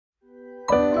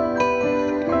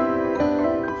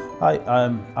Hi,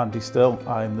 I'm Andy Still.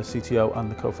 I'm the CTO and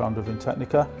the co-founder of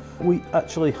Intechnica. We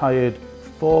actually hired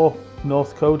 4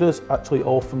 North coders, actually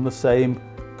all from the same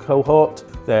cohort.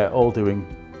 They're all doing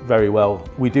very well.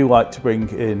 We do like to bring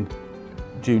in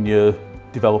junior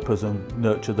developers and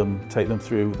nurture them, take them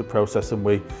through the process, and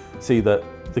we see that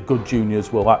the good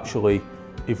juniors will actually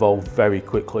evolve very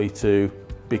quickly to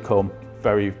become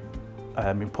very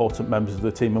important members of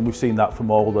the team, and we've seen that from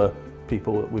all the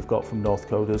people that we've got from North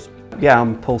Coders. Yeah,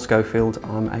 I'm Paul Schofield.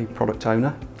 I'm a product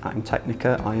owner at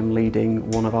Intechnica. I am leading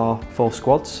one of our 4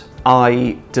 squads.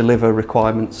 I deliver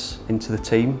requirements into the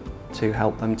team to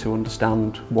help them to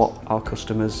understand what our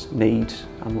customers need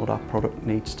and what our product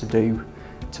needs to do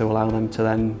to allow them to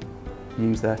then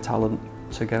use their talent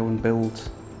to go and build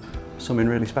something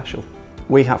really special.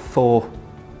 We have 4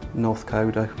 North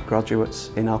Coder graduates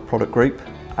in our product group.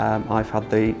 I've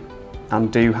had and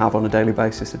do have on a daily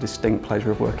basis a distinct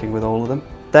pleasure of working with all of them.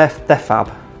 They're fab.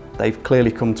 They've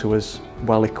clearly come to us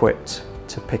well equipped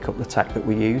to pick up the tech that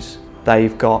we use.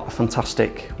 They've got a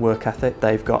fantastic work ethic.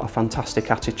 They've got a fantastic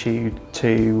attitude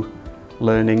to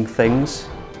learning things.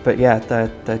 But yeah,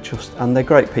 they're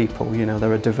great people. You know,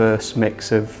 they're a diverse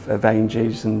mix of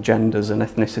ages and genders and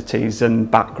ethnicities and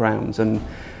backgrounds, and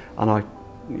I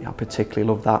particularly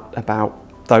love that about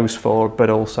those 4, but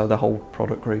also the whole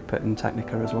product group at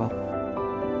Intechnica as well.